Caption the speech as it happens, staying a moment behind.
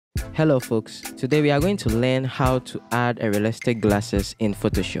Hello folks, today we are going to learn how to add a realistic glasses in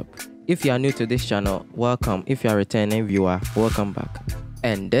Photoshop. If you are new to this channel, welcome. If you are a returning viewer, welcome back.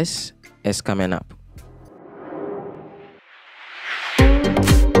 And this is coming up.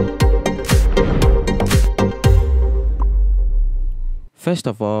 First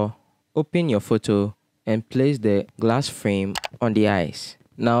of all, open your photo and place the glass frame on the eyes.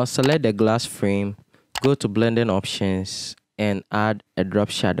 Now select the glass frame, go to blending options and add a drop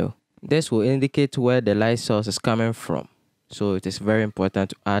shadow. This will indicate where the light source is coming from, so it is very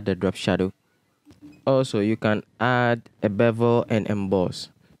important to add the drop shadow. Also, you can add a bevel and emboss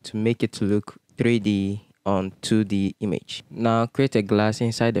to make it look 3D on 2D image. Now create a glass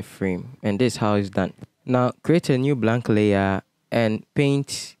inside the frame, and this is how it's done. Now create a new blank layer and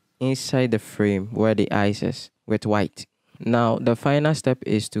paint inside the frame where the eyes is with white. Now the final step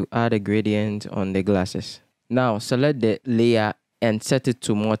is to add a gradient on the glasses. Now select the layer and set it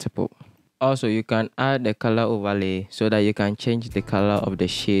to multiple. Also, you can add a color overlay so that you can change the color of the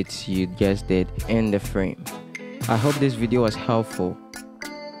shades you just did in the frame. I hope this video was helpful,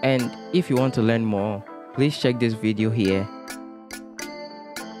 and if you want to learn more, please check this video here.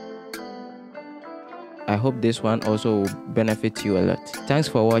 I hope this one also will benefit you a lot. Thanks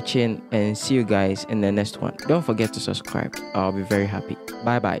for watching and see you guys in the next one. Don't forget to subscribe. I'll be very happy.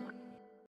 Bye bye.